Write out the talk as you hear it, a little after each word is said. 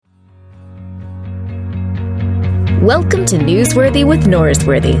Welcome to Newsworthy with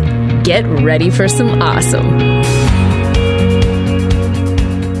Norsworthy. Get ready for some awesome.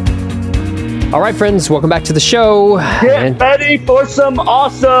 All right, friends, welcome back to the show. Get ready for some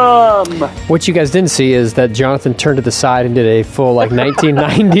awesome. What you guys didn't see is that Jonathan turned to the side and did a full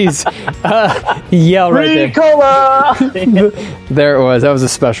 1990s yell right Ricola. There it was. That was a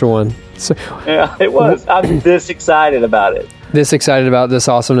special one. So, Yeah, it was. I'm this excited about it. this excited about this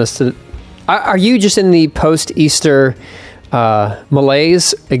awesomeness. Are you just in the post-Easter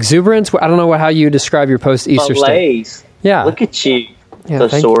malaise, exuberance? I don't know how you describe your post-Easter state. Malaise. Yeah. Look at you, Yeah,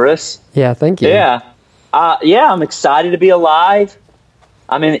 thesaurus. Yeah, thank you. Yeah. I'm excited to be alive.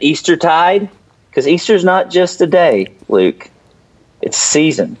 I'm in Eastertide because Easter's not just a day, Luke. It's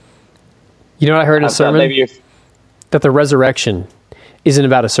season. You know what I heard in a I thought sermon? maybe you're- That the resurrection isn't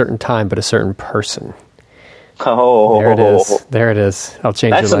about a certain time, but a certain person. Oh, There it is. There it is. I'll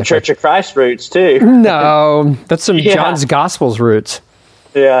change That's your some life. Church of Christ roots too. No, that's some Yeah. John's Gospels roots.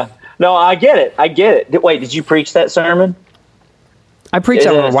 Yeah. No, I get it. Wait, did you preach that sermon? I preached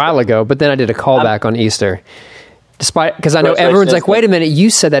that It one a is. while ago, but then I did a callback on Easter. Because I know Resurrection everyone's is like, wait a minute, you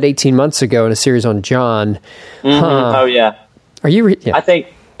said that 18 months ago in a series on John. Oh, yeah. Are you? Yeah. I think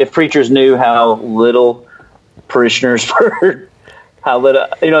if preachers knew how little parishioners were, how little,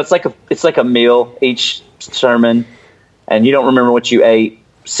 it's like a meal each sermon, and you don't remember what you ate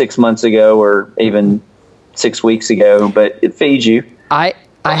 6 months ago or even 6 weeks ago, but it feeds you. I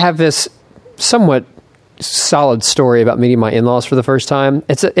have this somewhat solid story about meeting my in-laws for the first time.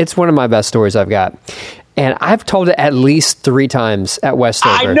 It's one of my best stories I've got. And I've told it at least 3 times at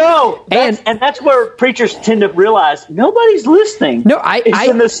Westover. I know, and that's where preachers tend to realize nobody's listening. No,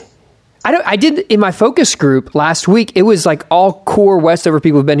 I did in my focus group last week. It was like all core Westover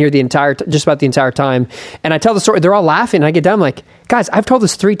people who've been here just about the entire time. And I tell the story. They're all laughing. And I get done. I'm like, guys, I've told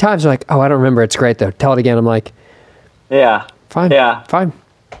this 3 times. They're like, oh, I don't remember. It's great though. Tell it again. I'm like, Yeah, fine. Yeah, Fine.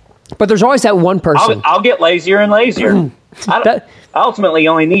 But there's always that one person. I'll get lazier and lazier. I ultimately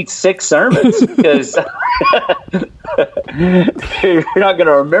only need 6 sermons because you're not going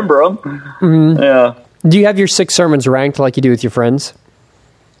to remember them. Mm-hmm. Yeah. Do you have your 6 sermons ranked like you do with your friends?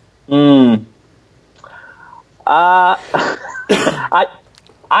 I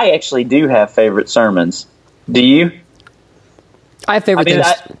actually do have favorite sermons. Do you? I have favorite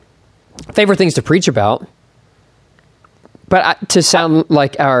things to preach about. But to sound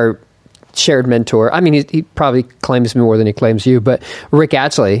like our shared mentor, I mean, he probably claims me more than he claims you, but Rick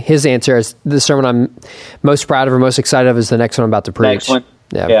Atchley, his answer is the sermon I'm most proud of or most excited of is the next one I'm about to preach. Next one?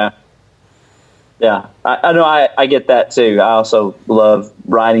 Yeah. Yeah. I know I get that too. I also love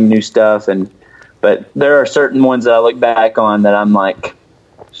writing new stuff, but there are certain ones that I look back on that I'm like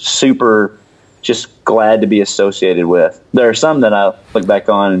super just glad to be associated with. There are some that I look back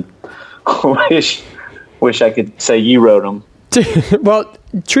on and wish I could say you wrote them. Well,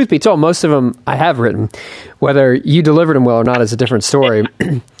 truth be told, most of them I have written. Whether you delivered them well or not is a different story.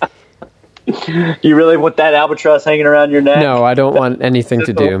 You really want that albatross hanging around your neck? No, I don't want anything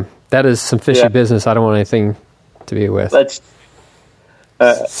to do. That is some fishy business. I don't want anything to be with. Let's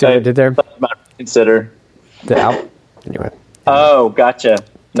see what I did there? Consider. Anyway. Oh, gotcha.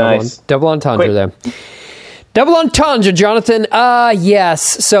 Nice. Double entendre Quick. there. Double entendre, Jonathan.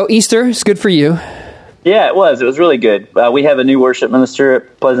 Yes. So Easter is good for you. Yeah, it was. It was really good. We have a new worship minister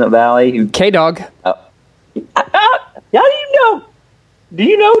at Pleasant Valley. Who? K-Dog. How do you know? Do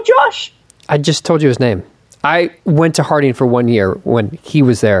you know Josh? I just told you his name. I went to Harding for 1 year. When he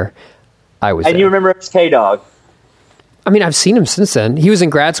was there, I was there. And you remember it's K-Dog. I mean, I've seen him since then. He was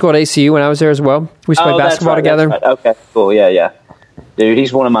in grad school at ACU when I was there as well. We played basketball together. That's right. Okay, cool. Yeah. Dude,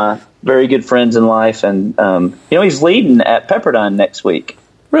 he's one of my very good friends in life. And, he's leading at Pepperdine next week.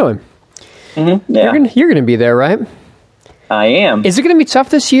 Really? Mm-hmm. Yeah. You're going to be there, right? I am. Is it going to be tough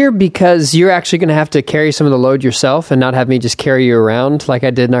this year because you're actually going to have to carry some of the load yourself and not have me just carry you around like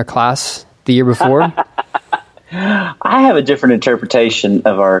I did in our class the year before? I have a different interpretation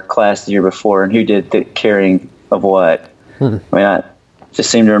of our class the year before and who did the carrying of what. I mean, I just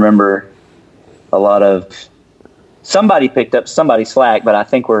seem to remember a lot of somebody picked up somebody's slack, but I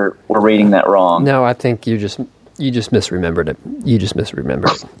think we're reading that wrong. No, I think you just misremembered it. You just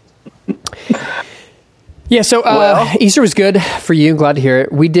misremembered it. Yeah, so Easter was good for you. Glad to hear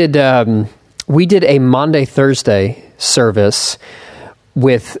it. We did a Monday, Thursday service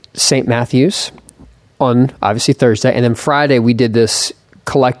with St. Matthew's on obviously Thursday, and then Friday we did this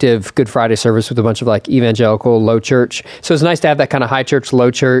collective Good Friday service with a bunch of like evangelical low church. So it's nice to have that kind of high church,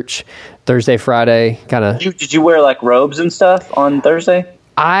 low church, Thursday, Friday kind of. Did you wear like robes and stuff on Thursday?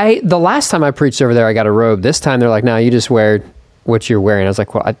 The last time I preached over there, I got a robe. This time they're like, no, you just wear what you're wearing. I was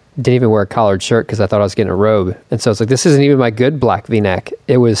like, well, I didn't even wear a collared shirt because I thought I was getting a robe. And so I was like, this isn't even my good black V-neck.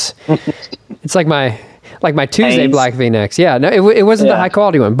 It was, it's like my Tuesday Hanes. black V-necks. Yeah, no, it wasn't the high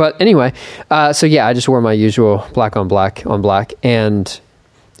quality one. But anyway, so yeah, I just wore my usual black on black, and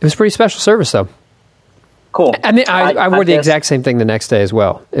it was pretty special service though. Cool. I mean, I wore the guess- exact same thing the next day as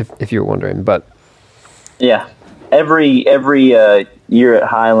well, if you were wondering. But Yeah. Every year at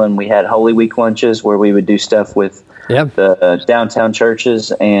Highland, we had Holy Week lunches where we would do stuff with yeah, the downtown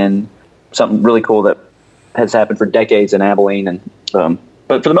churches, and something really cool that has happened for decades in Abilene. And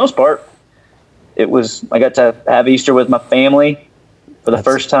but for the most part, I got to have Easter with my family for the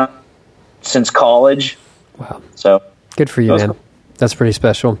first time since college. wow, So good for you, That was man. cool. That's pretty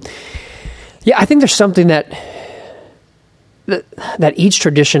special. Yeah, I think there's something that each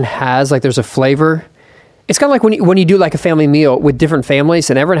tradition has. Like, there's a flavor. It's kind of like when you do like a family meal with different families,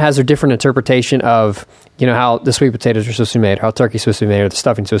 and everyone has their different interpretation of, you know, how the sweet potatoes are supposed to be made, how turkey's supposed to be made, or the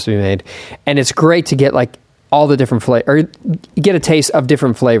stuffing's supposed to be made. And it's great to get like all the different or get a taste of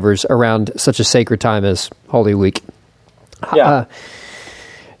different flavors around such a sacred time as Holy Week.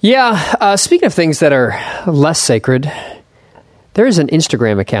 yeah, Speaking of things that are less sacred, there is an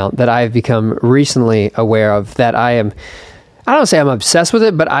Instagram account that I've become recently aware of that I don't say I'm obsessed with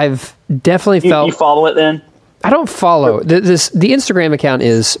it, but I've definitely felt... you follow it then? I don't follow. The Instagram account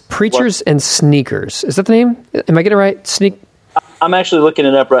is Preachers and Sneakers. Is that the name? Am I getting it right? I'm actually looking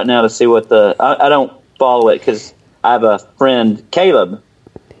it up right now to see what I don't follow it because I have a friend, Caleb.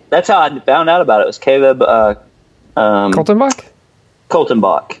 That's how I found out about it. It was Caleb Coltenbach?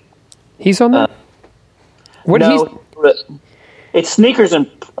 Coltenbach. He's on there? It's Sneakers and...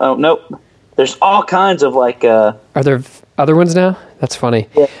 Oh, nope. There's all kinds of like... Are there other ones now? That's funny.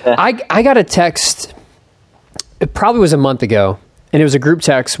 Yeah. I got a text, it probably was a month ago, and it was a group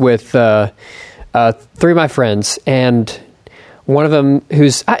text with 3 of my friends, and one of them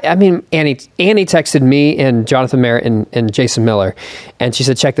Annie texted me and Jonathan Merritt and Jason Miller, and she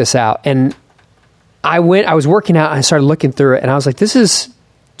said, check this out. And I was working out, and I started looking through it, and I was like, this is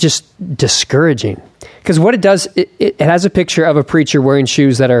just discouraging. Because what it does, it has a picture of a preacher wearing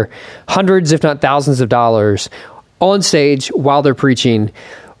shoes that are hundreds, if not thousands of dollars on stage while they're preaching,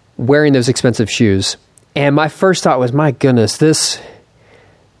 wearing those expensive shoes. And my first thought was, my goodness, this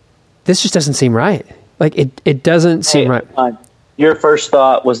just doesn't seem right. Like, it doesn't seem right. Your first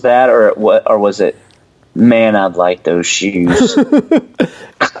thought was that, or was it, man, I'd like those shoes?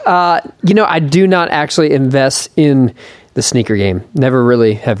 I do not actually invest in the sneaker game. Never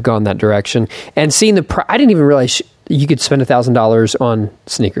really have gone that direction. And seeing I didn't even realize you could spend $1,000 on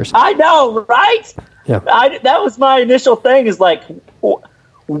sneakers. I know, right? Yeah. That was my initial thing, is like,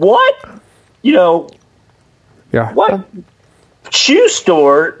 what? Yeah. What shoe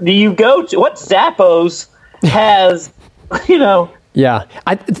store do you go to? What Zappos has, Yeah.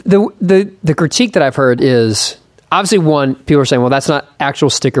 The critique that I've heard is, obviously, one, people are saying, well, that's not actual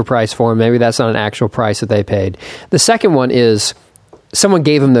sticker price for them. Maybe that's not an actual price that they paid. The second one is, someone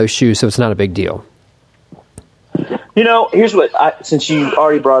gave them those shoes, so it's not a big deal. Here's what, since you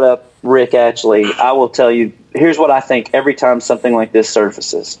already brought up Rick Ashley, I will tell you, here's what I think every time something like this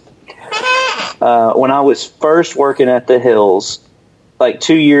surfaces. When I was first working at the Hills, like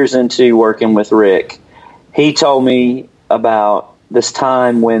 2 years into working with Rick, he told me about this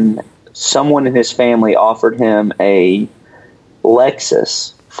time when someone in his family offered him a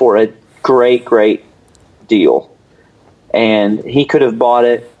Lexus for a great, great deal. And he could have bought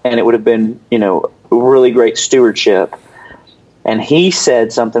it, and it would have been, really great stewardship. And he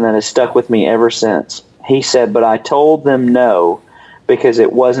said something that has stuck with me ever since. He said, but I told them no because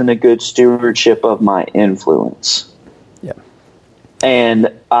it wasn't a good stewardship of my influence. Yeah.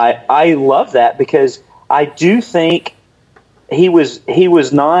 And I love that, because I do think he was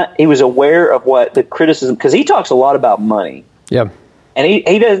aware of what the criticism, because he talks a lot about money. Yeah. And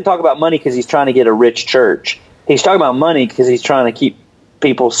he doesn't talk about money because he's trying to get a rich church. He's talking about money because he's trying to keep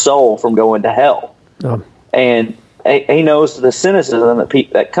people's soul from going to hell. Oh. And he knows the cynicism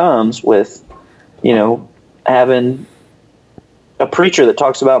that comes with, having a preacher that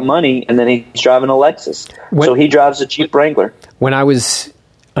talks about money, and then he's driving a Lexus. So he drives a cheap Wrangler. When I was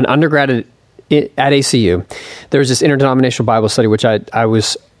an undergrad at ACU, there was this interdenominational Bible study, which I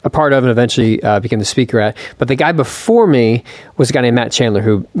was a part of and eventually became the speaker at. But the guy before me was a guy named Matt Chandler,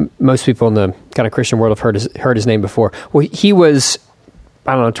 who most people in the kind of Christian world have heard his name before. Well, he was,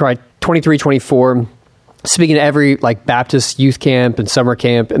 I don't know, try 23, 24, speaking to every like Baptist youth camp and summer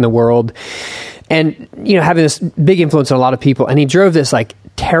camp in the world, and having this big influence on a lot of people. And he drove this like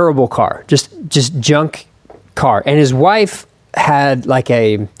terrible car, just junk car. And his wife had like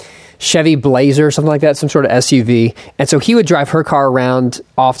Chevy Blazer or something like that, some sort of SUV. And so he would drive her car around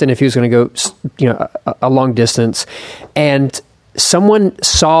often if he was going to go, a long distance. And someone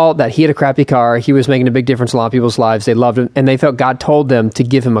saw that he had a crappy car. He was making a big difference in a lot of people's lives. They loved him, and they felt God told them to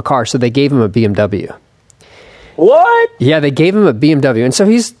give him a car. So they gave him a BMW. What? Yeah, they gave him a BMW. And so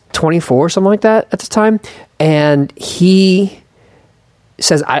he's 24, something like that at the time. And he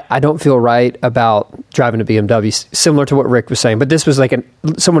says, I don't feel right about driving a BMW, similar to what Rick was saying. But this was like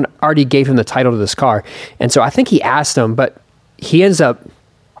someone already gave him the title to this car. And so I think he asked him, but he ends up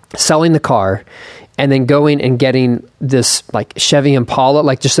selling the car and then going and getting this like Chevy Impala,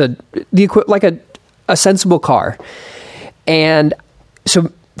 like just a sensible car. And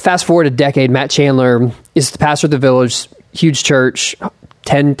so fast forward a decade, Matt Chandler is the pastor of the Village, huge church,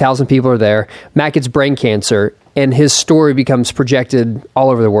 10,000 people are there. Matt gets brain cancer, and his story becomes projected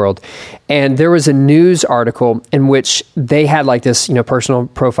all over the world. And there was a news article in which they had like this, personal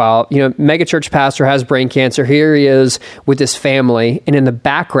profile. Mega church pastor has brain cancer. Here he is with his family. And in the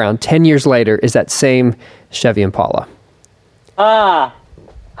background, 10 years later, is that same Chevy Impala. Yeah.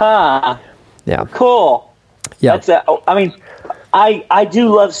 Cool. Yeah. I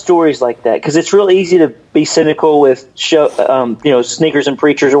do love stories like that because it's real easy to be cynical with sneakers and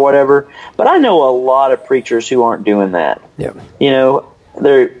preachers or whatever. But I know a lot of preachers who aren't doing that. Yeah. I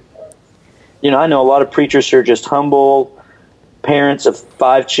know a lot of preachers who are just humble parents of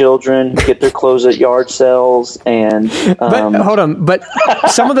 5 children, get their clothes at yard sales, and but hold on. But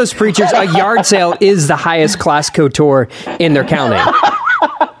some of those preachers, a yard sale is the highest class couture in their county.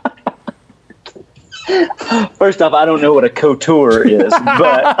 First off, I don't know what a couture is,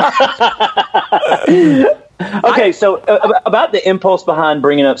 but okay. So about the impulse behind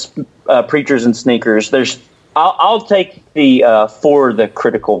bringing up preachers and sneakers, I'll take the for the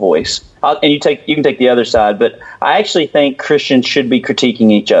critical voice, and you can take the other side. But I actually think Christians should be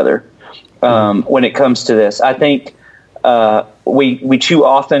critiquing each other when it comes to this. I think we too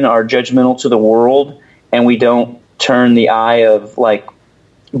often are judgmental to the world, and we don't turn the eye of like,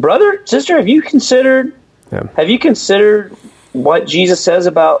 brother, sister, have you considered what Jesus says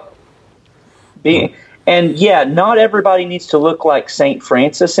about being? And yeah, not everybody needs to look like St.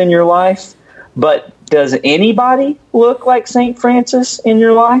 Francis in your life, but does anybody look like St. Francis in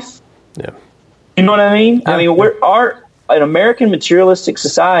your life? Yeah. You know what I mean? Yeah. I mean, an American materialistic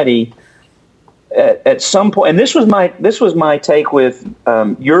society at some point, and this was my take with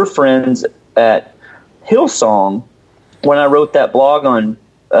your friends at Hillsong when I wrote that blog on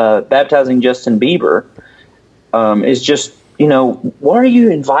baptizing Justin Bieber, is just, what are you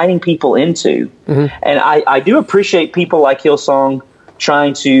inviting people into? Mm-hmm. And I do appreciate people like Hillsong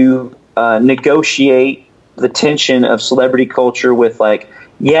trying to negotiate the tension of celebrity culture with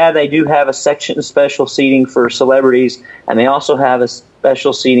they do have a section of special seating for celebrities, and they also have a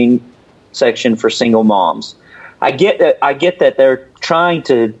special seating section for single moms. I get that they're trying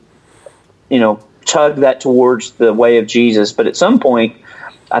to, tug that towards the way of Jesus, but at some point,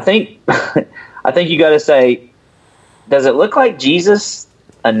 I think you got to say, does it look like Jesus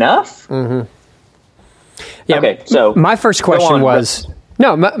enough? Mm-hmm. Yeah. Okay. So my first question was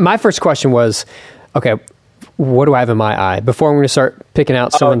okay, what do I have in my eye? Before I'm going to start picking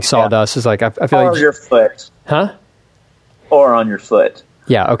out someone's sawdust, is like I feel or like your foot, huh? Or on your foot.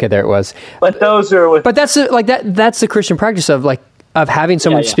 Yeah. Okay. There it was. But those are with. But that's that's the Christian practice of having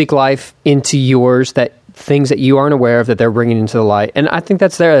someone speak life into yours, that things that you aren't aware of that they're bringing into the light. And I think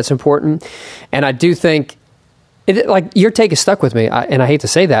that's important. And I do think your take is stuck with me. And I hate to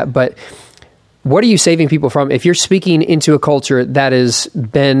say that, but what are you saving people from? If you're speaking into a culture that has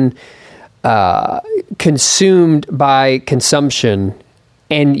been consumed by consumption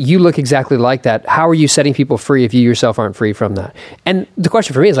and you look exactly like that, how are you setting people free if you yourself aren't free from that? And the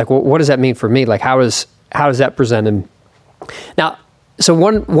question for me is well, what does that mean for me? How does that present him? Now, so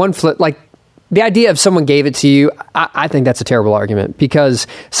one flip, the idea of someone gave it to you, I think that's a terrible argument, because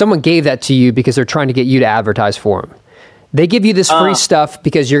someone gave that to you because they're trying to get you to advertise for them. They give you this free stuff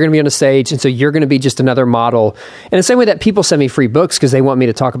because you're going to be on a stage, and so you're going to be just another model. In the same way that people send me free books because they want me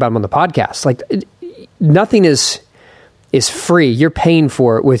to talk about them on the podcast. Nothing is free. You're paying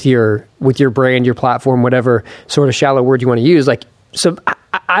for it with your brand, your platform, whatever sort of shallow word you want to use. So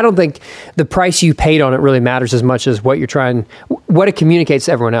I don't think the price you paid on it really matters as much as what it communicates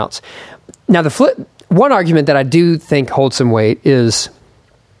to everyone else. Now, one argument that I do think holds some weight is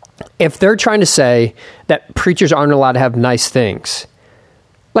if they're trying to say that preachers aren't allowed to have nice things.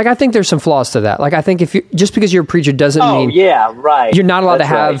 I think there's some flaws to that. I think just because you're a preacher doesn't mean you're not allowed to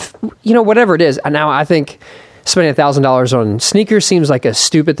have, whatever it is. And now I think spending $1,000 on sneakers seems like a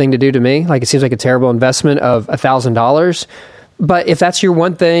stupid thing to do to me. It seems like a terrible investment of $1,000. But if that's your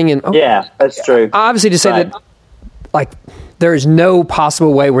one thing, and yeah, that's true. Obviously, to say that, like, there is no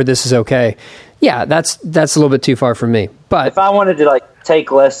possible way where this is okay. Yeah, that's a little bit too far from me. But if I wanted to like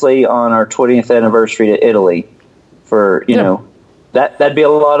take Leslie on our 20th anniversary to Italy for that'd be a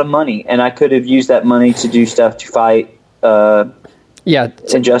lot of money, and I could have used that money to do stuff to fight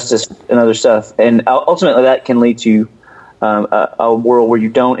injustice and other stuff, and ultimately that can lead to a world where you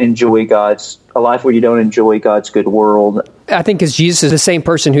don't enjoy a life where you don't enjoy God's good world. I think because Jesus is the same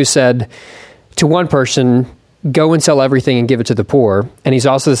person who said to one person, go and sell everything and give it to the poor. And he's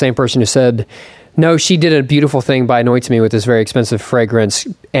also the same person who said, no, she did a beautiful thing by anointing me with this very expensive fragrance,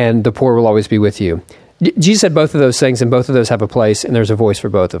 and the poor will always be with you. Jesus said both of those things, and both of those have a place, and there's a voice for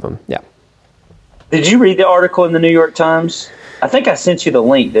both of them. Yeah. Did you read the article in the New York Times? I think I sent you the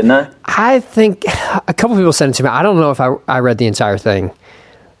link, didn't I? I think a couple people sent it to me. I don't know if I read the entire thing.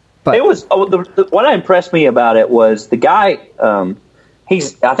 But it was what impressed me about it was the guy. I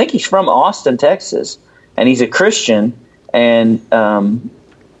think he's from Austin, Texas, and he's a Christian. And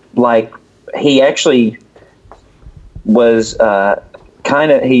he actually was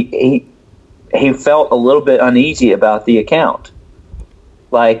kind of he felt a little bit uneasy about the account.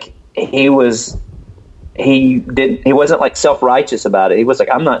 Like he wasn't like self-righteous about it. He was like,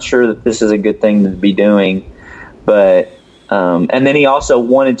 I'm not sure that this is a good thing to be doing, but. And then he also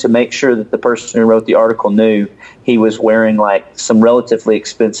wanted to make sure that the person who wrote the article knew he was wearing like some relatively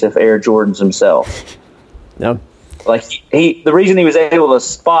expensive Air Jordans himself. No, like the reason he was able to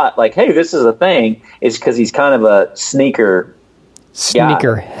spot like, hey, this is a thing, is because he's kind of a sneaker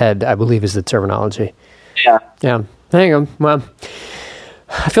head, I believe is the terminology. Yeah. Hang on. Well,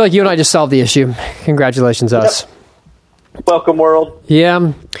 I feel like you and I just solved the issue. Congratulations, us. Welcome, world.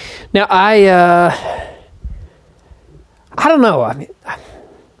 Yeah. Now I don't know. I mean,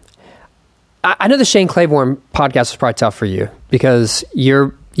 I know the Shane Claiborne podcast was probably tough for you because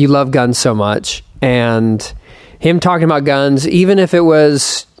you love guns so much, and him talking about guns, even if it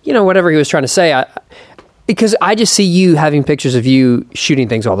was, whatever he was trying to say, because I just see you having pictures of you shooting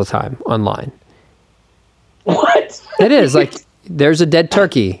things all the time online. What? It is like there's a dead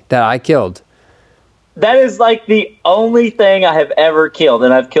turkey that I killed. That is like the only thing I have ever killed,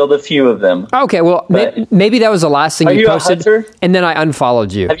 and I've killed a few of them. Okay, well, maybe that was the last thing you posted, a hunter? And then I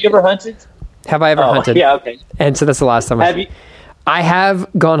unfollowed you. Have you ever hunted? Have I ever hunted? Yeah, okay. And so that's the last time. I have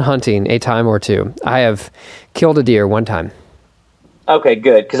gone hunting a time or two. I have killed a deer one time. Okay,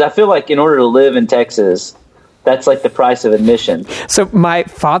 good, because I feel like in order to live in Texas, that's like the price of admission. So my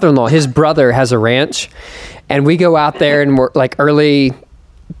father-in-law, his brother has a ranch, and we go out there and we're like early.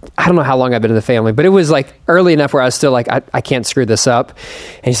 I don't know how long I've been in the family, but it was like early enough where I was still like, I can't screw this up.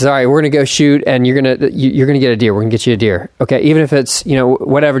 And he says, all right, we're going to go shoot, and you're going to get a deer. We're going to get you a deer. Okay. Even if it's,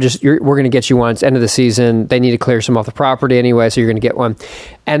 whatever, we're going to get you one. It's end of the season. They need to clear some off the property anyway. So you're going to get one.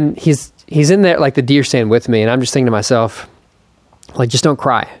 And he's in there, like the deer stand with me. And I'm just thinking to myself, like, just don't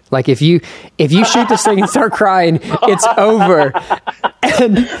cry. Like if you shoot this thing and start crying, it's over.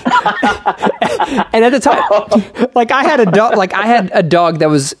 And at the time, like I had a dog that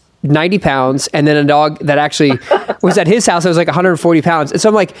was 90 pounds, and then a dog that actually was at his house that was like 140 pounds. And so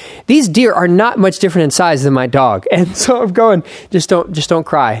I'm like, these deer are not much different in size than my dog. And so I'm going, just don't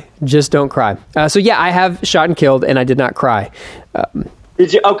cry. Just don't cry. So yeah, I have shot and killed, and I did not cry.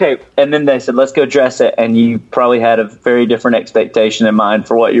 Did you? Okay. And then they said, let's go dress it. And you probably had a very different expectation in mind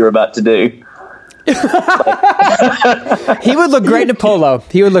for what you were about to do. He would look great in a polo.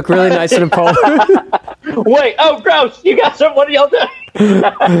 He would look really nice in a polo. Wait, gross. You got some, what are y'all doing?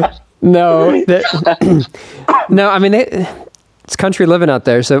 No. No, I mean, it's country living out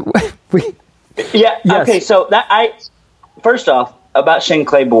there. So Yeah. Yes. Okay. So first off, about Shane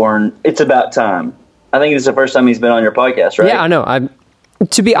Claiborne, it's about time. I think it's the first time he's been on your podcast, right? Yeah, I know.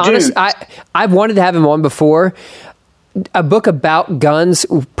 To be honest, I've wanted to have him on before. A book about guns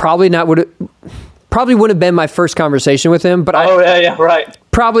probably would have been my first conversation with him. But right.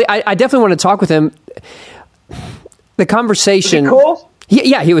 Probably, I definitely want to talk with him. The conversation. Was he cool?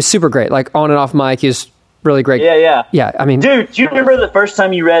 Yeah, he was super great. Like on and off mic, he was really great. Yeah. Yeah, I mean, dude, do you remember the first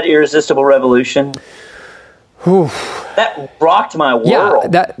time you read Irresistible Revolution? Whew. That rocked my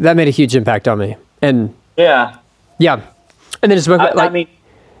world. Yeah, that made a huge impact on me. And yeah. And then his book,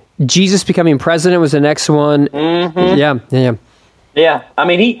 Jesus Becoming President was the next one. Mm-hmm. Yeah. I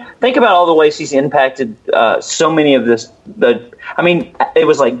mean, think about all the ways he's impacted so many of this. It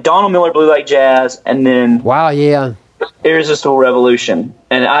was like Donald Miller, Blue Like Jazz, and then Irresistible Revolution.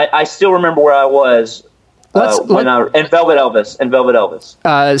 And I still remember where I was and Velvet Elvis.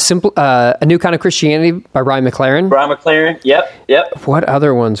 A New Kind of Christianity by Ryan McLaren. Yep. What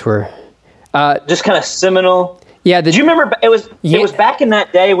other ones were? Just kind of seminal. Yeah. Do you remember? It was back in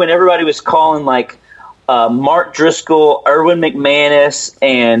that day when everybody was calling like Mark Driscoll, Erwin McManus,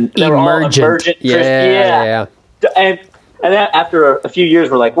 and they were all Emergent. Yeah. And then after a few years,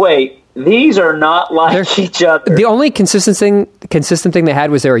 we're like, wait, these are not like each other. The only consistent thing they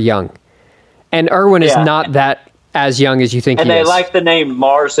had was they were young, and Erwin is not that as young as you think. And he they is. like the name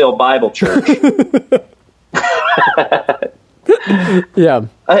Mars Hill Bible Church. Yeah.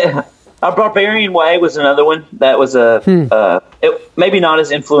 A Barbarian Way was another one that was maybe not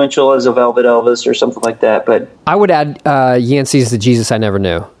as influential as a Velvet Elvis or something like that, but I would add Yancey's The Jesus I Never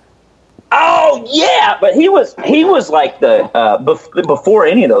Knew. Oh yeah, but he was like the before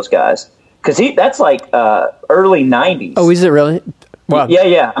any of those guys, because that's like early '90s. Oh, is it really? Wow.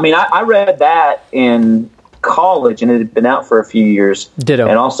 Yeah. I mean, I read that in college, and it had been out for a few years. Ditto.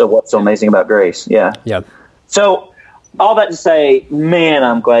 And also, What's So Amazing About Grace? Yeah. So. All that to say, man,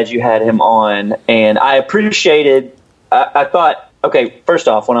 I'm glad you had him on, and I appreciated. I thought, okay, first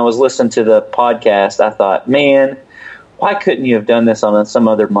off, when I was listening to the podcast, I thought, man, why couldn't you have done this on some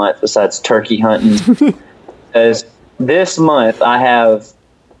other month besides turkey hunting? Because this month I have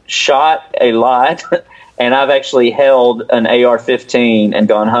shot a lot, and I've actually held an AR-15 and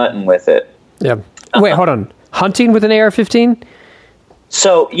gone hunting with it. Yeah. Wait, hold on. Hunting with an AR-15?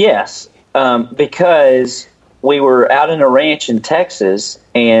 So yes, because we were out in a ranch in Texas,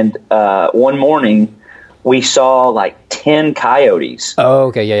 and one morning we saw like 10 coyotes. Oh,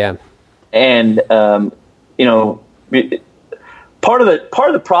 okay, yeah. And part of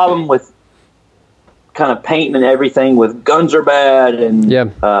the problem with kind of painting and everything with guns are bad, and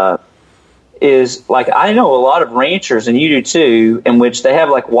is like I know a lot of ranchers, and you do too, in which they have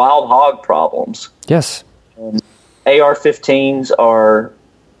like wild hog problems. Yes. And AR-15s are.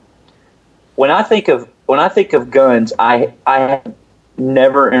 When I think of guns, I have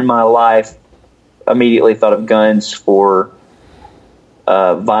never in my life immediately thought of guns for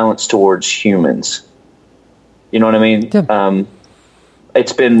violence towards humans. You know what I mean? Yeah.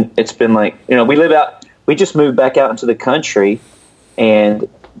 It's been like, we just moved back out into the country, and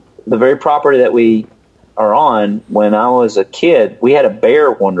the very property that we are on, when I was a kid, we had a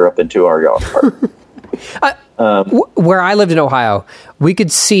bear wander up into our yard. Where I lived in Ohio, we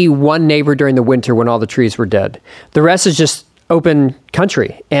could see one neighbor during the winter when all the trees were dead. The rest is just open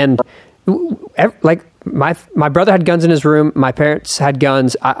country. And like my brother had guns in his room. My parents had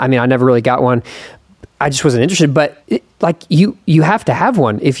guns. I mean, I never really got one. I just wasn't interested. But you have to have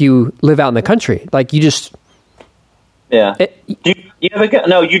one if you live out in the country. Like you just. Yeah. Do you have a gun?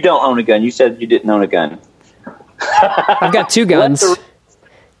 No, you don't own a gun. You said you didn't own a gun. I've got two guns.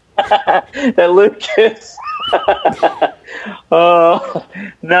 That Lucas. Oh,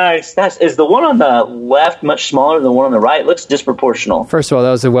 nice. Is the one on the left much smaller than the one on the right? It looks disproportional. First of all,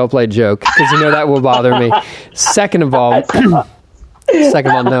 that was a well-played joke, because that will bother me. Second of all,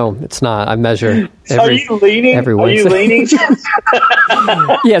 no, it's not. I measure Are you leaning? Are you leaning?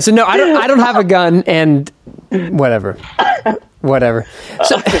 Yeah, so no, I don't have a gun, and whatever.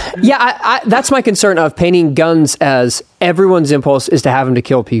 So, yeah, that's my concern of painting guns as everyone's impulse is to have them to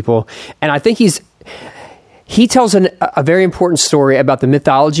kill people. And I think he tells a very important story about the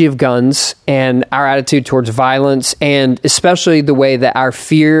mythology of guns and our attitude towards violence, and especially the way that our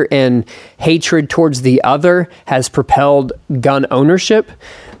fear and hatred towards the other has propelled gun ownership,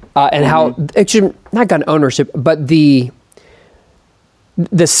 and how, actually, not gun ownership, but the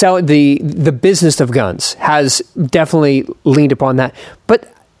business of guns has definitely leaned upon that.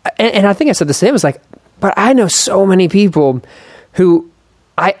 But and I think I said the same. It was like, but I know so many people who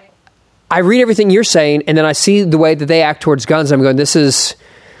I read everything you're saying, and then I see the way that they act towards guns. I'm going, this is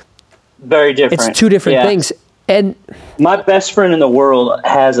very different. It's two different things. And my best friend in the world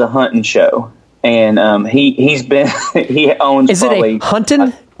has a hunting show, and he owns. Is it a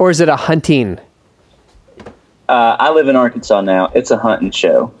hunting or is it a hunting? I live in Arkansas now. It's a hunting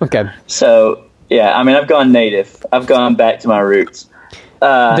show. Okay. So, yeah, I mean, I've gone native. I've gone back to my roots.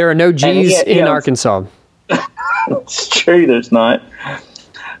 There are no G's in Arkansas. It's true, there's not.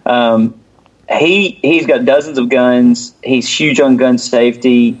 He's got dozens of guns. He's huge on gun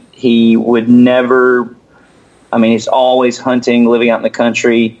safety. He would never... I mean, he's always hunting, living out in the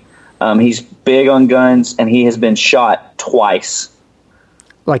country. He's big on guns, and he has been shot twice.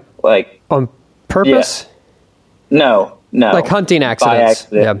 Like on purpose? Yeah. No. Like hunting accidents.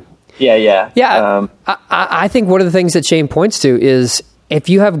 By accident. Yeah. Yeah, I think one of the things that Shane points to is if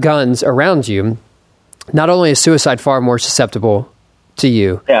you have guns around you, not only is suicide far more susceptible to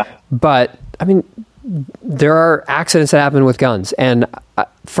you, but, I mean, there are accidents that happen with guns. And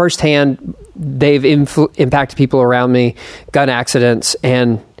firsthand, they've impacted people around me, gun accidents.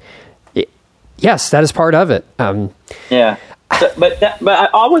 And Yes, that is part of it. Yeah. But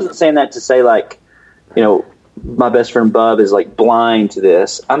I wasn't saying that to say, like, my best friend Bub is like blind to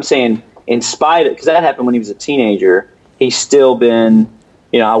this. I'm saying in spite of, because that happened when he was a teenager, he's still been,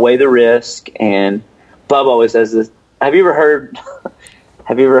 I weigh the risk. And Bub always says this. Have you ever heard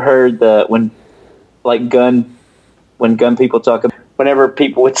when gun people talk about, whenever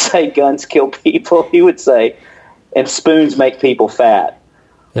people would say guns kill people, he would say, and spoons make people fat.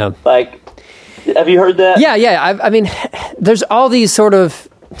 Yeah. Like, have you heard that? Yeah. I mean, there's all these sort of,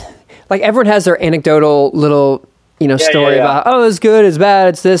 like, everyone has their anecdotal little, story about, oh, it's good, it's bad,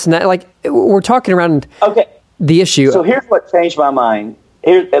 it's this and that. Like, we're talking around the issue. So here's what changed my mind.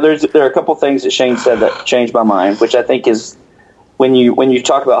 There are a couple things that Shane said that changed my mind, which I think is when you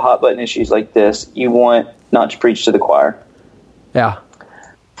talk about hot button issues like this, you want not to preach to the choir. Yeah.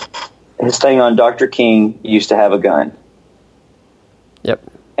 His thing on Dr. King used to have a gun. Yep.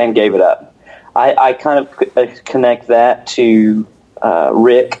 And gave it up. I kind of connect that to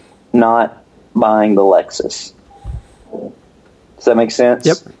Rick not buying the Lexus. Does that make sense?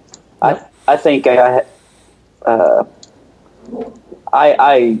 Yep. I think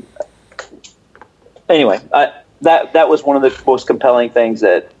anyway, that was one of the most compelling things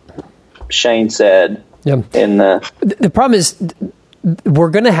that Shane said. Yeah. The problem is we're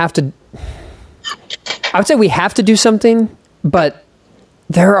going to have to, I would say we have to do something, but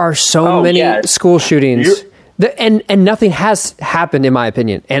there are so many school shootings and nothing has happened, in my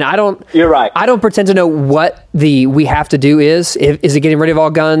opinion. And you're right. I don't pretend to know what we have to do is. Is it getting rid of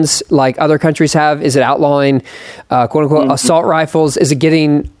all guns like other countries have? Is it outlawing, quote unquote, assault rifles? Is it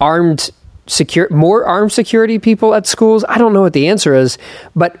getting more armed security people at schools? I don't know what the answer is,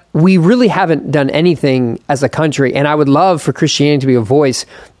 but we really haven't done anything as a country. And I would love for Christianity to be a voice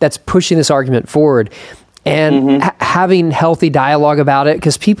that's pushing this argument forward and having healthy dialogue about it,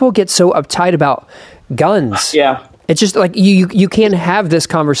 because people get so uptight about guns. Yeah. It's just like you can't have this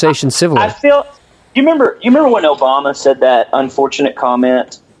conversation civilly. I feel you remember when Obama said that unfortunate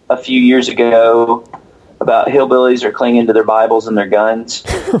comment a few years ago about hillbillies are clinging to their Bibles and their guns?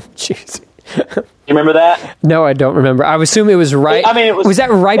 Jeez. You remember that? No, I don't remember. I assume it was right. I mean, it was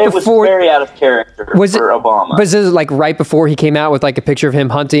that right before? It was very out of character for Obama. Was it like right before he came out with like a picture of him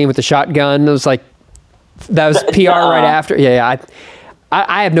hunting with a shotgun? It was like that was PR right after. Yeah.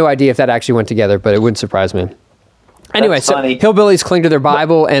 I have no idea if that actually went together, but it wouldn't surprise me. Anyway, so hillbillies cling to their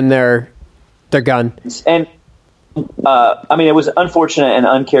Bible and their gun. And I mean, it was unfortunate and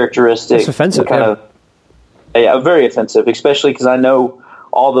uncharacteristic. It's offensive. Very offensive, especially because I know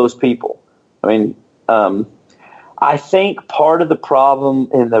all those people. I mean, I think part of the problem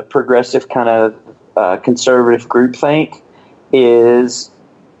in the progressive kind of conservative groupthink is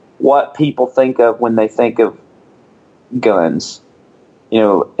what people think of when they think of guns.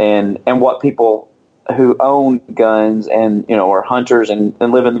 And what people who own guns and, are hunters and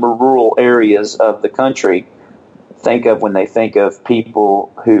live in the rural areas of the country think of when they think of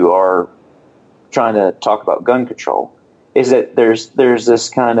people who are trying to talk about gun control, is that there's this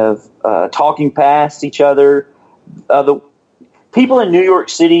kind of talking past each other. The people in New York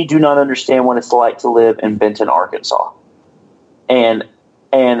City do not understand what it's like to live in Benton, Arkansas. And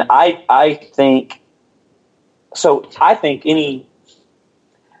I think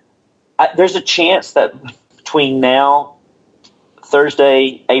there's a chance that between now,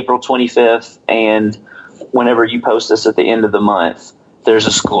 Thursday, April 25th, and whenever you post this at the end of the month, there's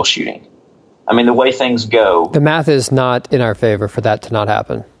a school shooting. I mean, the way things go. The math is not in our favor for that to not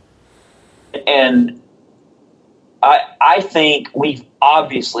happen. And I think we've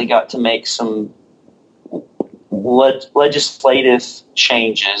obviously got to make some legislative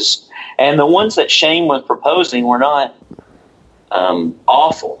changes. And the ones that Shane was proposing were not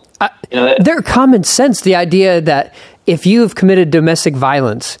awful. They're common sense. The idea that if you have committed domestic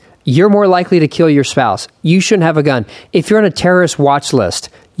violence, you're more likely to kill your spouse. You shouldn't have a gun. If you're on a terrorist watch list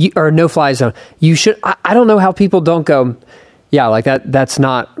or no-fly zone, you should. I don't know how people don't go, yeah, like that. That's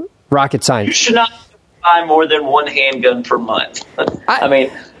not rocket science. You should not buy more than one handgun per month. I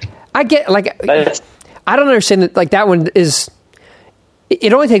mean, I get I don't understand that. Like that one is.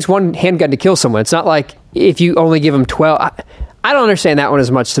 It only takes one handgun to kill someone. It's not like if you only give them 12. I don't understand that one as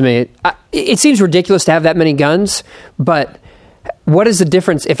much to me. It seems ridiculous to have that many guns, but what is the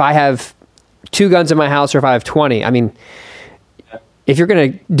difference if I have 2 guns in my house or if I have 20? I mean, if you're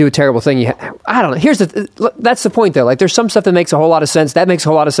going to do a terrible thing, I don't know. That's the point, though. Like, there's some stuff that makes a whole lot of sense. That makes a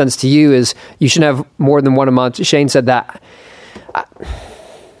whole lot of sense to you is you shouldn't have more than one a month. Shane said that. I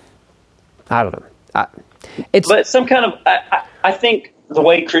don't know. But some kind of, I think the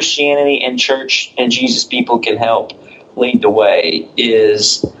way Christianity and church and Jesus people can help lead the way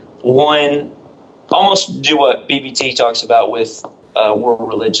is, one, almost do what BBT talks about with world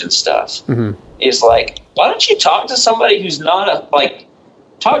religion stuff. Mm-hmm. Is like, why don't you talk to somebody who's not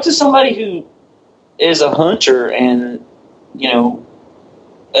talk to somebody who is a hunter, and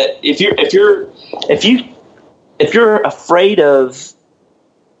if you're afraid of,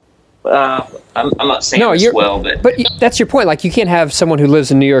 I'm not saying this well, but that's your point. Like, you can't have someone who lives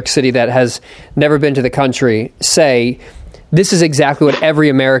in New York City that has never been to the country say, this is exactly what every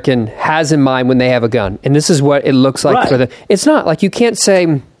American has in mind when they have a gun, and this is what it looks like for the. It's not like, you can't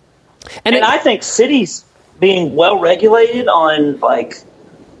say. And I think cities being well regulated on, like,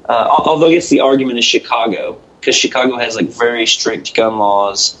 although I guess the argument is Chicago, because Chicago has like very strict gun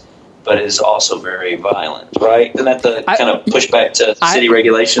laws, but is also very violent, right? Isn't that the kind of pushback to city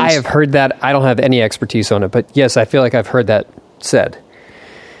regulations? I have heard that. I don't have any expertise on it, but yes, I feel like I've heard that said.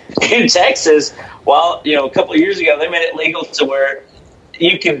 In Texas, a couple of years ago, they made it legal to where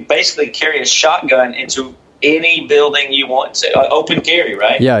you can basically carry a shotgun into any building you want to, open carry,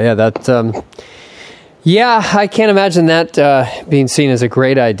 right? Yeah, that. I can't imagine that being seen as a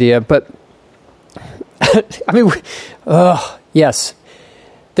great idea, but I mean, yes,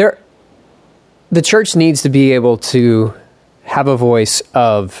 the church needs to be able to have a voice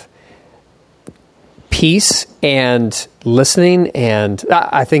of peace and listening, and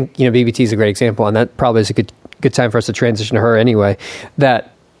I think BBT is a great example, and that probably is a good time for us to transition to her anyway.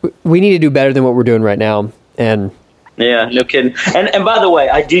 That we need to do better than what we're doing right now, and yeah, no kidding. And by the way,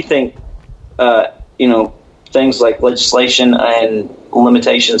 I do think things like legislation and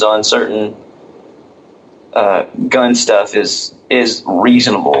limitations on certain gun stuff is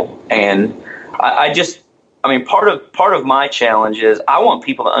reasonable, and part of my challenge is I want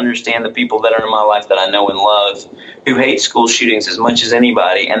people to understand the people that are in my life that I know and love who hate school shootings as much as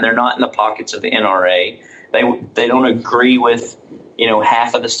anybody, and they're not in the pockets of the NRA. They don't agree with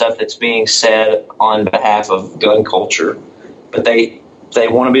half of the stuff that's being said on behalf of gun culture, but they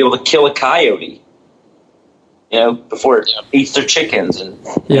want to be able to kill a coyote, before it eats their chickens and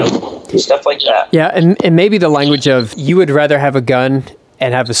stuff like that. Yeah, and maybe the language of, you would rather have a gun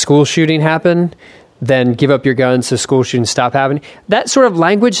and have a school shooting happen than give up your guns so school shootings stop happening. That sort of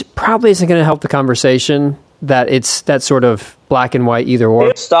language probably isn't going to help the conversation, that it's that sort of black and white either or.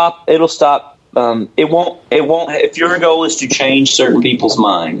 It'll stop. It won't. If your goal is to change certain people's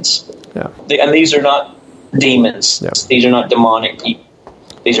minds, and these are not demons. Yeah. These are not demonic people.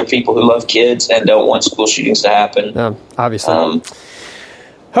 These are people who love kids and don't want school shootings to happen. Obviously.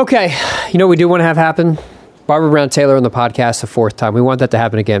 Okay. We do want to have happen? Barbara Brown Taylor on the podcast the fourth time. We want that to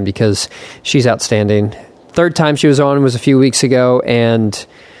happen again because she's outstanding. Third time she was on was a few weeks ago, and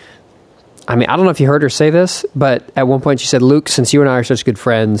I mean, I don't know if you heard her say this, but at one point she said, Luke, since you and I are such good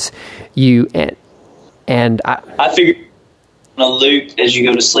friends, I figured on a loop as you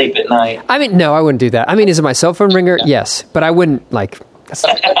go to sleep at night. I mean, no, I wouldn't do that. I mean, is it my cell phone ringer? Yes, but I wouldn't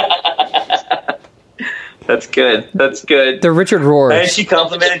That's good. The Richard Rohr. And she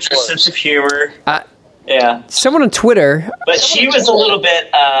complimented your sense of humor. Yeah. Someone on Twitter. But she was a little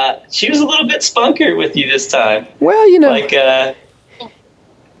bit spunker with you this time. Well,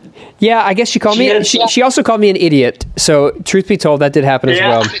 yeah, I guess she called me. She also called me an idiot. So, truth be told, that did happen as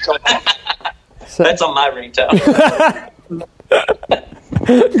well. So. That's on my ringtone.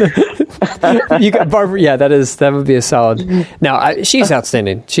 You got Barbara. Yeah, that would be a solid. Now, she's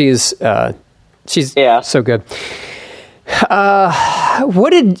outstanding. She's so good.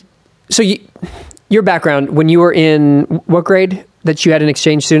 Your background when you were in what grade that you had an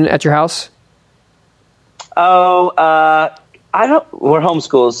exchange student at your house? Oh, we're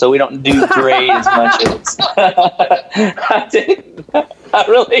homeschooled, so we don't do grades much as I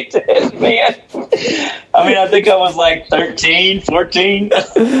really did, man. I mean, I think I was like 13, 14,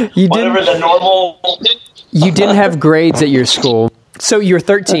 whatever the normal. You didn't have grades at your school. So you're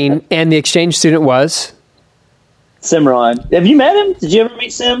 13, and the exchange student was? Simron. Have you met him? Did you ever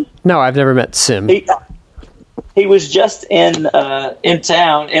meet Sim? No, I've never met Sim. He was just in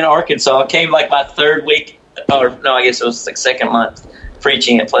town in Arkansas. Came like my third week, or no, I guess it was like second month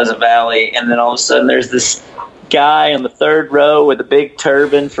preaching at Pleasant Valley, and then all of a sudden there's this guy on the third row with a big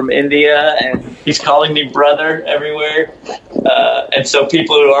turban from India, and he's calling me brother everywhere. And so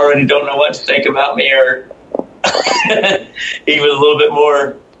people who already don't know what to think about me are even a little bit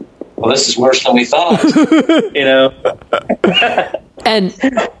more, well, this is worse than we thought, And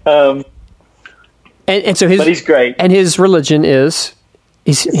so but he's great. And his religion is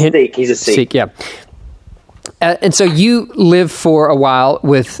he's a Sikh. Yeah. And so you live for a while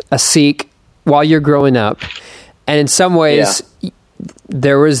with a Sikh while you're growing up, and in some ways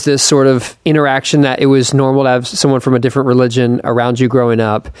there was this sort of interaction that it was normal to have someone from a different religion around you growing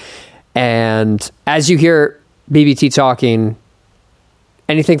up. And as you hear BBT talking,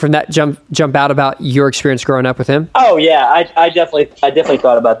 anything from that jump out about your experience growing up with him? Oh yeah, I definitely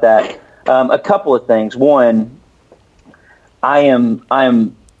thought about that. A couple of things. One, I did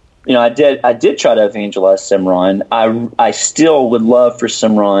try to evangelize Simran. I still would love for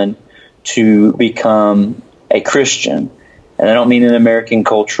Simran to become a Christian. And I don't mean an American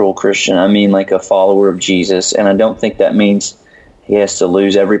cultural Christian. I mean like a follower of Jesus. And I don't think that means he has to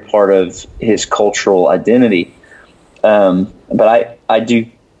lose every part of his cultural identity. But I do,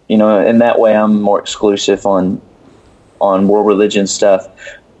 in that way I'm more exclusive on world religion stuff.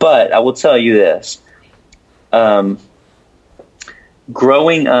 But I will tell you this.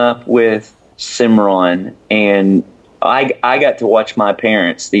 Growing up with Simran, and I got to watch my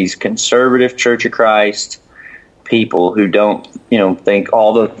parents, these conservative Church of Christ people who don't, think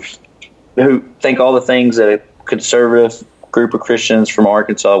all the things that a conservative group of Christians from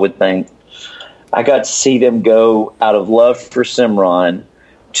Arkansas would think. I got to see them go out of love for Simran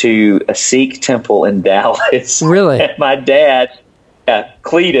to a Sikh temple in Dallas. Really? And my dad,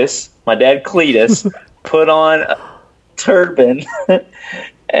 Cletus, put on a turban. And,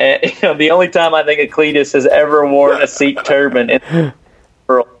 the only time I think of Cletus has ever worn a Sikh turban in the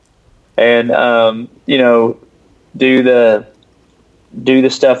world. And, do the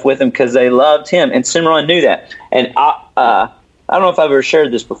stuff with him because they loved him, and Simran knew that. And I don't know if I've ever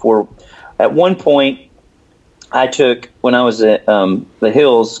shared this before. At one point, when I was at the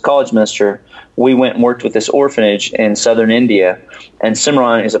Hills College Minister, we went and worked with this orphanage in southern India, and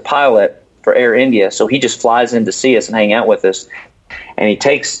Simran is a pilot for Air India, so he just flies in to see us and hang out with us, and he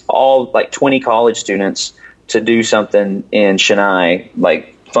takes all 20 college students to do something in Chennai,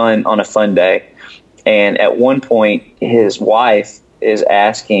 on a fun day. And at one point, his wife is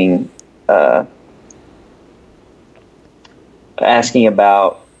asking about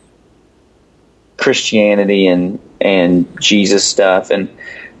Christianity and Jesus stuff, and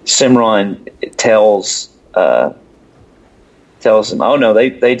Simran tells him, "Oh no,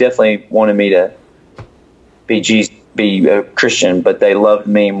 they definitely wanted me to be a Christian, but they loved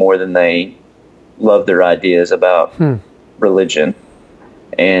me more than they loved their ideas about religion."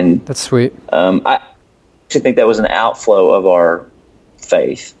 And that's sweet. I actually think that was an outflow of our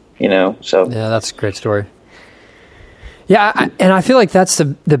faith, So yeah, that's a great story. Yeah, and I feel like that's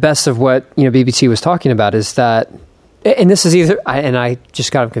the best of what BBT was talking about is that, and this is and I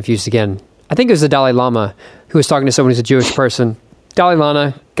just got him confused again. I think it was the Dalai Lama who was talking to someone who's a Jewish person. Dalai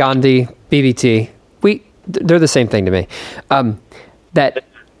Lama, Gandhi, BBT, they're the same thing to me. That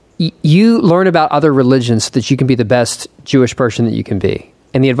you learn about other religions so that you can be the best Jewish person that you can be.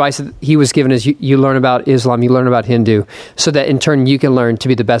 And the advice that he was given is you learn about Islam, you learn about Hindu, so that in turn you can learn to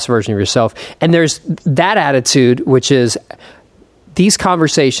be the best version of yourself. And there's that attitude, which is these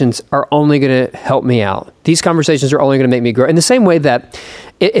conversations are only going to help me out. These conversations are only going to make me grow. In the same way that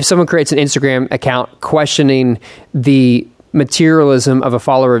if someone creates an Instagram account questioning the materialism of a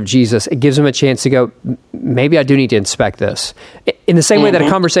follower of Jesus, it gives them a chance to go, maybe I do need to inspect this. In the same way that a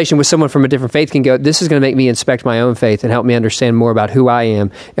conversation with someone from a different faith can go, this is going to make me inspect my own faith and help me understand more about who I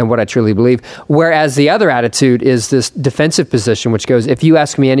am and what I truly believe. Whereas the other attitude is this defensive position, which goes, if you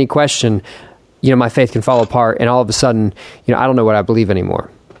ask me any question, my faith can fall apart, and all of a sudden, I don't know what I believe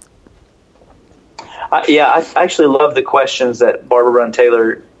anymore. I actually love the questions that Barbara Brown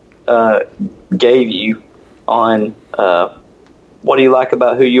Taylor gave you on what do you like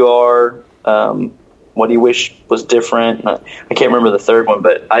about who you are? What do you wish was different? I can't remember the third one,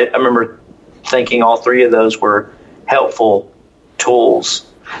 but I remember thinking all three of those were helpful tools.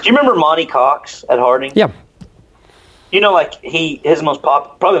 Do you remember Monty Cox at Harding? Yeah. His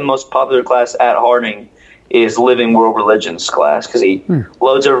probably the most popular class at Harding is Living World Religions class, because he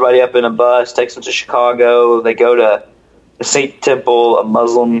loads everybody up in a bus, takes them to Chicago. They go to a Sikh temple, a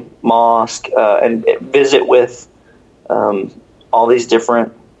Muslim mosque, and visit with all these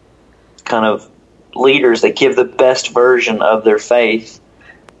different kind of leaders that give the best version of their faith.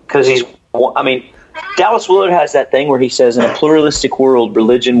 Because Dallas Willard has that thing where he says, in a pluralistic world,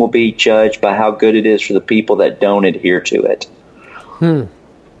 religion will be judged by how good it is for the people that don't adhere to it.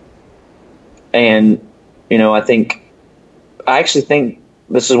 And, I actually think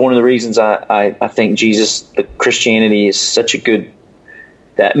this is one of the reasons I think Christianity is such a good,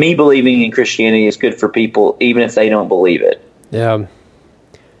 that me believing in Christianity is good for people, even if they don't believe it. Yeah.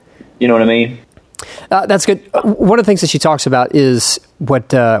 You know what I mean? That's good. One of the things that she talks about is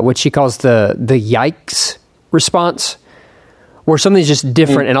what she calls the yikes response, where something's just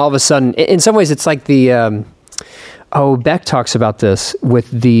different, and all of a sudden, in some ways, it's like the Beck talks about this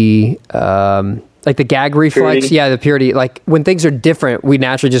with the like the gag reflex. Purity. Yeah, the purity. Like when things are different, we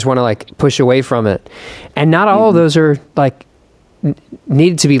naturally just want to like push away from it. And not all of those are like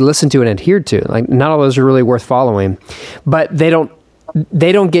needed to be listened to and adhered to. Like not all those are really worth following, but they don't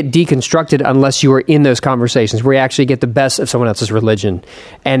get deconstructed unless you are in those conversations where you actually get the best of someone else's religion.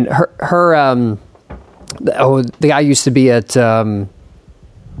 And the guy used to be at,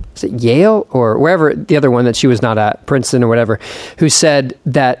 is it Yale or wherever, the other one that she was not at, Princeton or whatever, who said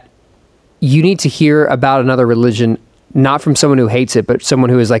that you need to hear about another religion not from someone who hates it, but someone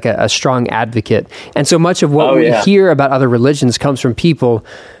who is like a strong advocate. And so much of what we hear about other religions comes from people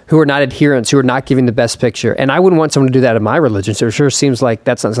who are not adherents, who are not giving the best picture. And I wouldn't want someone to do that in my religion. So it sure seems like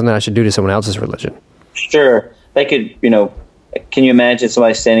that's not something I should do to someone else's religion. Sure. They could, can you imagine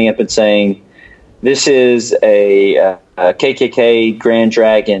somebody standing up and saying, this is a KKK Grand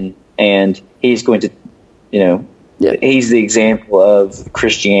Dragon, and he's going to, he's the example of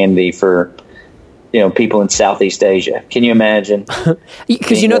Christianity for, people in Southeast Asia. Can you imagine?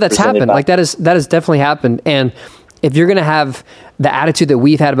 Because that's happened. Like that has definitely happened. And if you're going to have the attitude that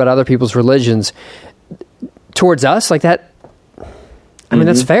we've had about other people's religions towards us, like that, I mean,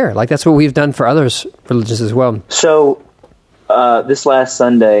 that's fair. Like that's what we've done for others' religions as well. So this last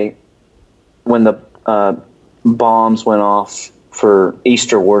Sunday, when the bombs went off for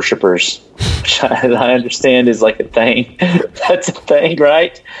Easter worshipers, which I understand is like a thing. That's a thing,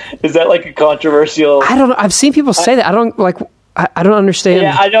 right? Is that like a controversial? I don't know. I've seen people say that. I don't like. I don't understand.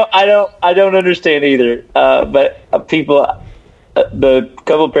 Yeah, I don't understand either. But people, the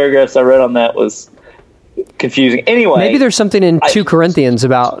couple of paragraphs I read on that was confusing. Anyway, maybe there's something in 2 Corinthians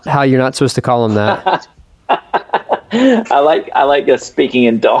about how you're not supposed to call them that. I like speaking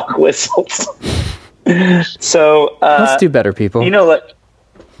in dog whistles. So let's do better, people.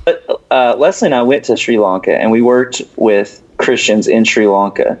 Leslie and I went to Sri Lanka, and we worked with Christians in Sri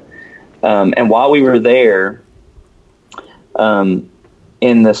Lanka. And while we were there, in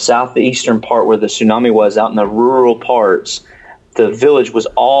the southeastern part where the tsunami was, out in the rural parts, the village was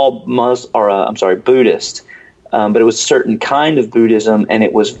all Buddhist, but it was a certain kind of Buddhism, and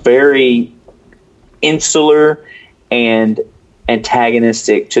it was very insular and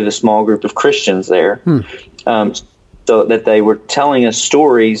antagonistic to the small group of Christians there. So that they were telling us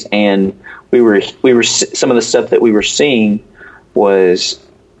stories, and we were some of the stuff that we were seeing was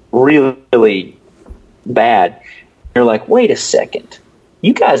really, really bad. You're like, wait a second,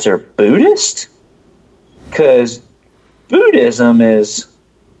 you guys are Buddhist? Because Buddhism is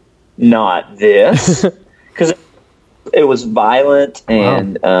not this. Because it was violent,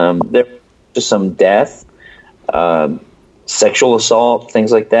 and there was just some death, sexual assault,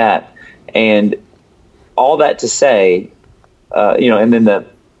 things like that. And all that to say, and then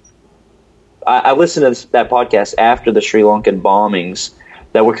I listened to that podcast after the Sri Lankan bombings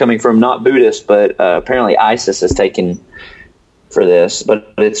that were coming from not Buddhists, but apparently ISIS has taken for this,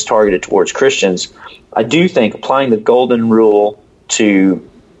 but it's targeted towards Christians. I do think applying the golden rule to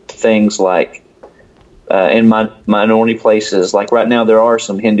things like in minority places, like right now there are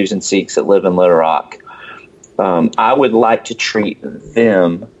some Hindus and Sikhs that live in Little Rock. I would like to treat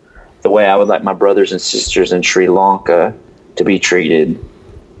them the way I would like my brothers and sisters in Sri Lanka to be treated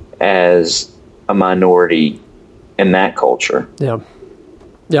as a minority in that culture. Yeah.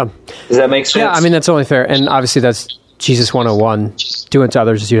 Does that make sense? Yeah, I mean, that's only fair. And obviously that's Jesus 101, do unto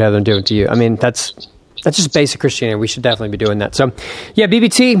others as you'd have them do unto you. I mean, that's just basic Christianity. We should definitely be doing that. So, yeah,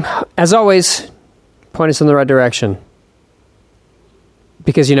 BBT, as always, point us in the right direction.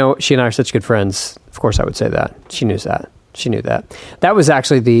 Because, she and I are such good friends. Of course I would say that. She knew that. She knew that. That was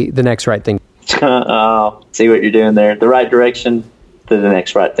actually the next right thing. Oh, see what you're doing there. The right direction to the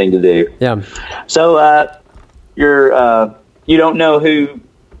next right thing to do. Yeah. So, you don't know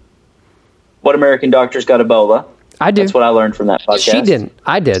what American doctors got Ebola. I do. That's what I learned from that podcast. She didn't.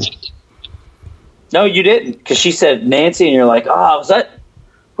 I did. No, you didn't, because she said Nancy, and you're like, was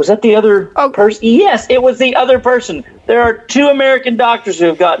that the other person? Yes, it was the other person. There are 2 American doctors who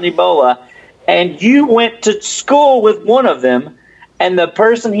have gotten Ebola, and you went to school with one of them, and the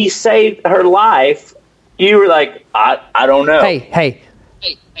person he saved her life, you were like, I don't know. Hey.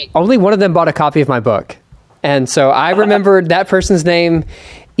 Only one of them bought a copy of my book. And so I remembered that person's name,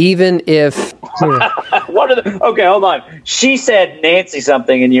 even if... Okay, hold on. She said Nancy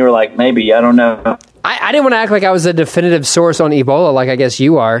something, and you were like, maybe, I don't know. I didn't want to act like I was a definitive source on Ebola like I guess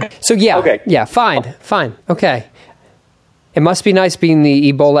you are. So yeah. Okay. Yeah, fine. Okay. It must be nice being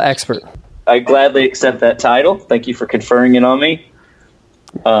the Ebola expert. I gladly accept that title. Thank you for conferring it on me.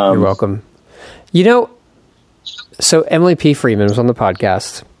 You're welcome. So Emily P. Freeman was on the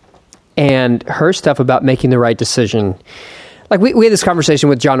podcast, and her stuff about making the right decision, like we had this conversation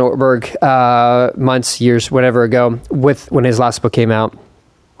with John Ortberg months, years, whatever ago, when his last book came out,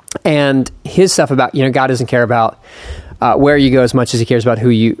 and his stuff about, God doesn't care about where you go as much as he cares about who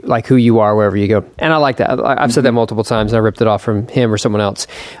you are wherever you go. And I like that. I've said that multiple times, and I ripped it off from him or someone else.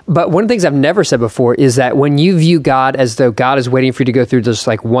 But one of the things I've never said before is that when you view God as though God is waiting for you to go through just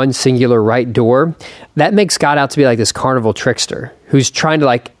like one singular right door, that makes God out to be like this carnival trickster who's trying to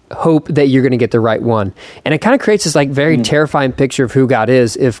like hope that you're going to get the right one. And it kind of creates this like very terrifying picture of who God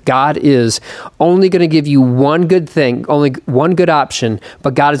is. If God is only going to give you one good thing, only one good option,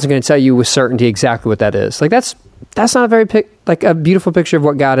 but God isn't going to tell you with certainty exactly what that is. Like that's not a very a beautiful picture of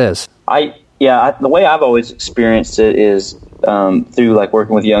what God is. The way I've always experienced it is through like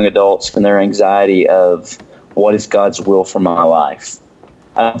working with young adults and their anxiety of what is God's will for my life.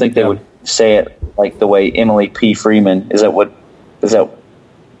 I don't think they would say it like the way Emily P. Freeman. Is that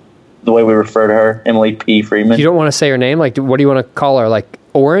the way we refer to her, Emily P. Freeman? You don't want to say her name? Like, what do you want to call her? Like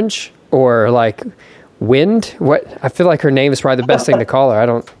Orange or like Wind? What? I feel like her name is probably the best thing to call her. I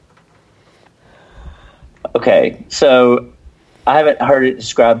don't. Okay, so I haven't heard it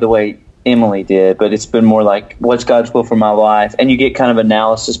described the way Emily did, but it's been more like, what's God's will for my life? And you get kind of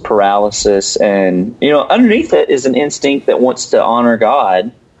analysis paralysis, and underneath it is an instinct that wants to honor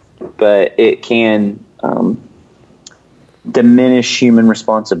God, but it can diminish human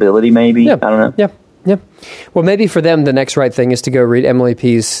responsibility, maybe. Yeah. I don't know. Yeah. Well, maybe for them, the next right thing is to go read Emily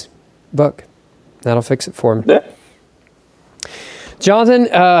P.'s book. That'll fix it for them. Yeah. Jonathan,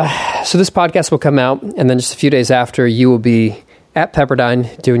 so this podcast will come out, and then just a few days after, you will be at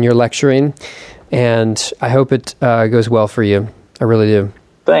Pepperdine doing your lecturing, and I hope it goes well for you. I really do.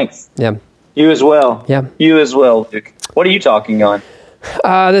 Thanks. Yeah. You as well. Yeah. You as well, Luke. What are you talking on?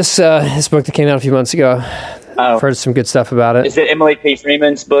 This book that came out a few months ago. Oh. I've heard some good stuff about it. Is it Emily P.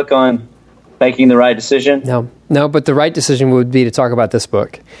 Freeman's book on making the right decision? No, but the right decision would be to talk about this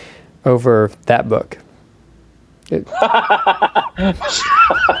book over that book. All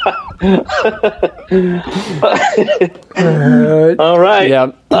right.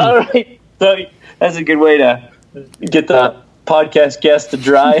 Yeah. All right. So that's a good way to get the podcast guest to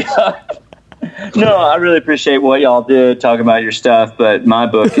dry up. No, I really appreciate what y'all did talking about your stuff, but my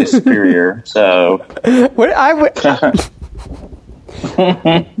book is superior. So I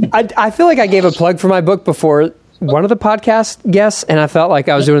feel like I gave a plug for my book before one of the podcast guests, and I felt like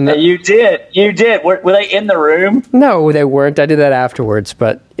I was doing that. You did. Were they in the room? No, they weren't. I did that afterwards,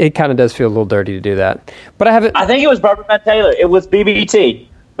 but it kind of does feel a little dirty to do that. But I haven't. I think it was Barbara Matt Taylor. It was BBT.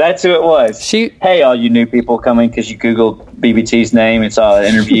 That's who it was. Hey, all you new people coming because you Googled BBT's name and saw an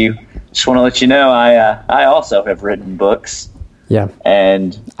interview. Just want to let you know I also have written books. Yeah.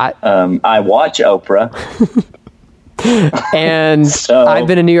 And I watch Oprah. And so, I've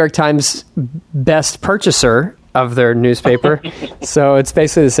been a New York Times best purchaser of their newspaper. So it's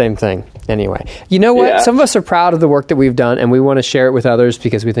basically the same thing. Anyway, you know what? Yeah. Some of us are proud of the work that we've done, and we want to share it with others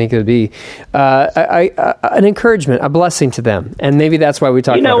because we think it would be an encouragement, a blessing to them. And maybe that's why we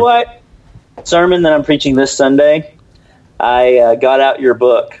talk about it. You know what? Sermon that I'm preaching this Sunday, I got out your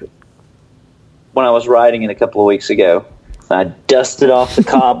book when I was writing it a couple of weeks ago. I dusted off the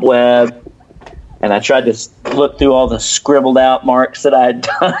cobweb, and I tried to flip through all the scribbled out marks that I had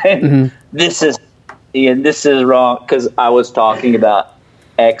done. Mm-hmm. This is wrong, because I was talking about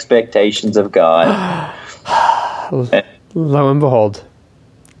expectations of God. Lo and behold.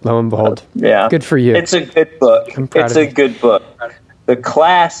 Yeah. Good for you. It's a good book. It's a good book. The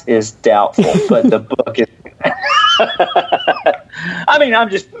class is doubtful, but the book is... I mean, I'm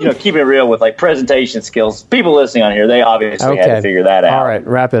just keeping it real with like presentation skills. People listening on here, they obviously had to figure that out. All right,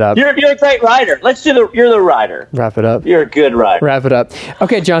 wrap it up. You're a great writer. You're the writer. Wrap it up. You're a good writer. Wrap it up.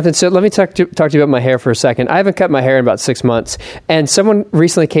 Okay, Jonathan. So let me talk to you about my hair for a second. I haven't cut my hair in about 6 months, and someone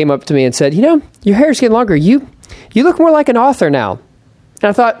recently came up to me and said, your hair's getting longer. You look more like an author now. And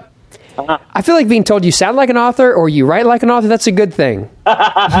I thought, I feel like being told you sound like an author or you write like an author, that's a good thing.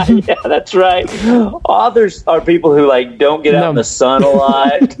 Yeah, that's right. Authors are people who don't get out in the sun a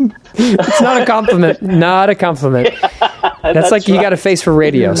lot. It's not a compliment. Not a compliment. That's like right. You got a face for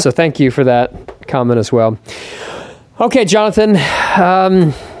radio. So thank you for that comment as well. Okay, Jonathan.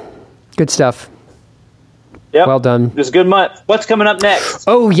 Good stuff. Yep. Well done. It was a good month. What's coming up next?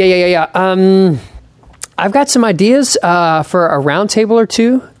 Oh, yeah. I've got some ideas for a roundtable or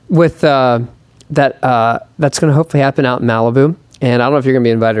two with that's going to hopefully happen out in Malibu. And I don't know if you're going to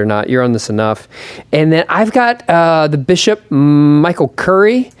be invited or not. You're on this enough. And then I've got the Bishop Michael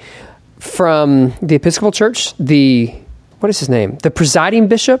Curry from the Episcopal Church. What is his name? The presiding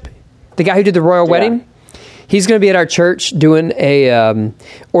bishop, the guy who did the royal wedding. He's going to be at our church doing a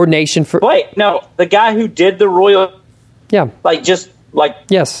ordination for... Wait, no. The guy who did the royal Yeah.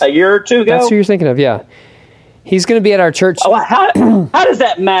 Yes. A year or two ago? That's who you're thinking of, yeah. He's going to be at our church. Oh, how does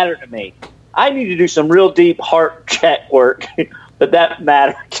that matter to me? I need to do some real deep heart check work, but that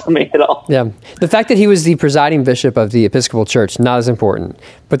matters to me at all. Yeah. The fact that he was the presiding bishop of the Episcopal Church, not as important.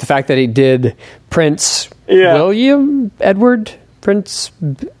 But the fact that he did Prince William Edward Prince...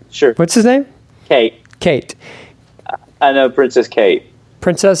 Sure. What's his name? Kate. I know Princess Kate.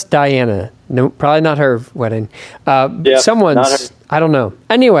 Princess Diana. No, probably not her wedding. Someone's... I don't know.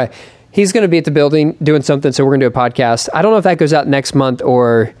 Anyway, he's going to be at the building doing something, so we're going to do a podcast. I don't know if that goes out next month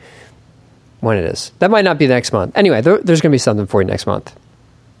or... when it is. That might not be next month. Anyway, there's going to be something for you next month.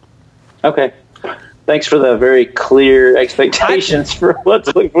 Okay. Thanks for the very clear expectations for what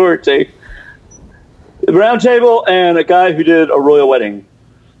to look forward to. The round table and a guy who did a royal wedding.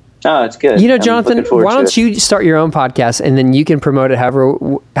 Oh, it's good. You know, Jonathan, why don't you start your own podcast and then you can promote it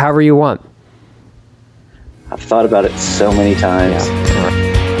however you want. I've thought about it so many times.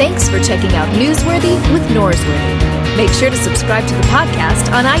 Yeah. Thanks for checking out Newsworthy with Norsworthy. Make sure to subscribe to the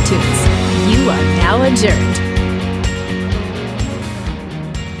podcast on iTunes. You are now adjourned.